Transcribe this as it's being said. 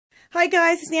Hi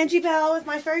guys, it's Angie Bell with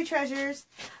My Fairy Treasures.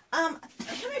 I'm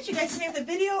coming at you guys today with a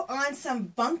video on some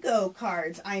Bunco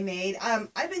cards I made.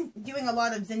 I've been doing a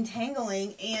lot of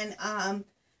Zentangling, and I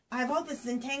have all this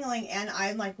Zentangling, and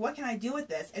I'm like, what can I do with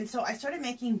this? And so I started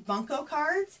making Bunco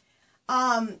cards.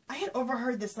 I had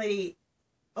overheard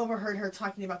her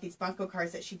talking about these Bunco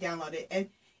cards that she downloaded, and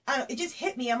it just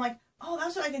hit me. I'm like, oh,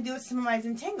 that's what I can do with some of my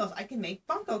Zentangles. I can make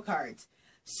Bunco cards.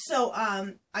 So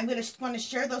I'm want to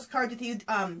share those cards with you.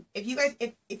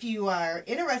 If you are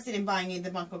interested in buying any of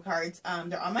the Bunco cards,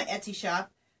 they're on my Etsy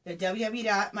shop. They're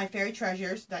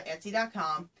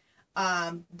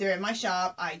www.myfairytreasures.etsy.com. They're in my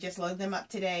shop. I just loaded them up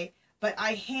today. But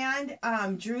I hand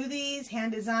drew these,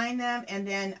 hand designed them, and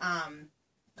then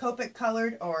Copic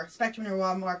colored or Spectrum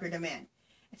Noir markered them in.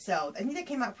 So I think they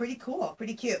came out pretty cool,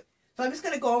 pretty cute. So I'm just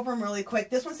going to go over them really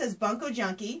quick. This one says Bunco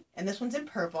Junkie, and this one's in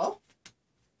purple.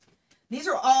 These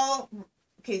are all,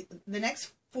 okay, the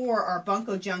next four are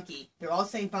Bunco Junkie. They're all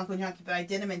saying Bunco Junkie, but I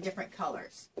did them in different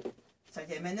colors. So I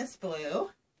did them in this blue.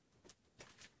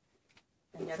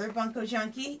 Another Bunco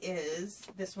Junkie is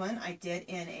this one. I did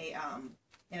in a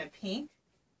pink.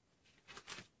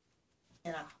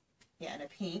 In a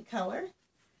pink color.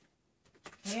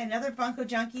 Okay, another Bunco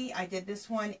Junkie. I did this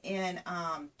one in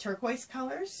turquoise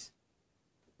colors.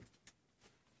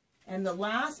 And the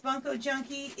last Bunco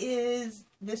Junkie is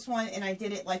this one, and I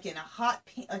did it like in a hot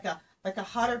pink, like a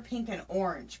hotter pink and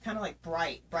orange, kind of like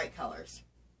bright colors,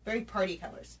 very party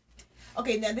colors.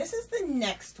 Okay, now this is the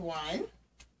next one.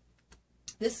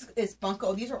 This is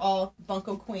Bunco. These are all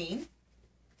Bunco Queen.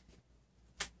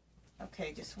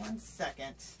 Okay, just one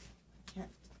second. For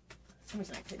some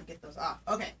reason I couldn't get those off.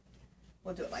 Okay,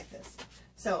 we'll do it like this.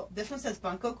 So this one says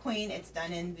Bunco Queen. It's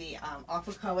done in the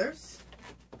aqua colors.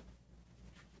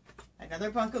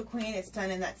 Another Bunco Queen, it's done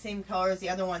in that same color as the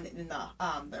other one, in the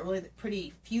really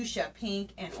pretty fuchsia pink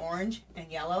and orange and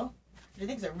yellow. Which I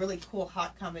think is a really cool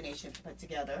hot combination to put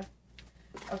together.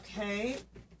 Okay,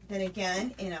 then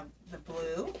again in the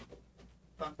blue,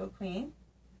 Bunco Queen.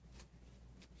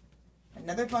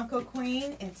 Another Bunco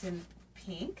Queen, it's in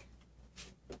pink.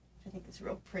 I think it's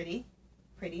real pretty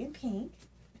in pink.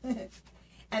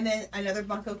 And then another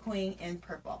Bunco Queen in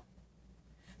purple.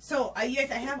 So, you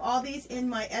guys, I have all these in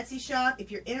my Etsy shop.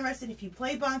 If you're interested, if you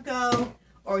play Bunco,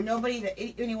 or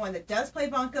anyone that does play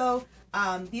Bunco,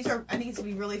 these are, I think it's going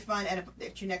to be really fun at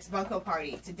your next Bunco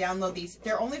party to download these.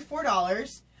 They're only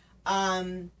 $4.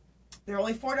 They're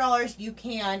only $4. You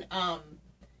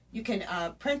can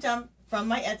print them from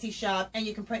my Etsy shop, and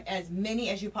you can print as many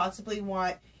as you possibly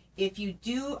want. If you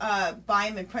do buy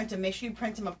them and print them, make sure you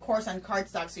print them, of course, on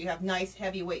cardstock, so you have nice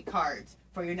heavyweight cards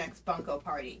for your next Bunco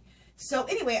party. So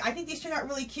anyway, I think these turned out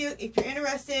really cute. If you're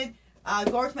interested,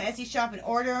 go over to my Etsy shop and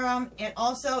order them. And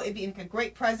also, it'd be a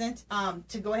great present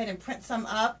to go ahead and print some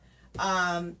up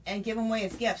and give them away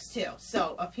as gifts too.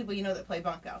 So of people you know that play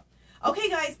Bunco. Okay,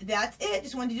 guys, that's it.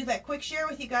 Just wanted to do that quick share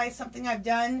with you guys. Something I've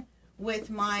done with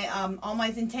my all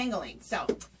my Zentangling. So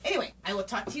anyway, I will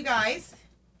talk to you guys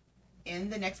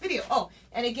in the next video. Oh,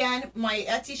 and again, my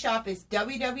Etsy shop is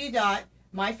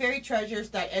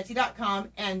www.myfairytreasures.etsy.com,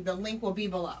 and the link will be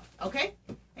below, okay?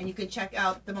 And you can check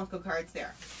out the Bunco cards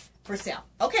there for sale.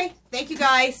 Okay, thank you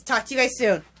guys. Talk to you guys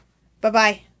soon.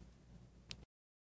 Bye-bye.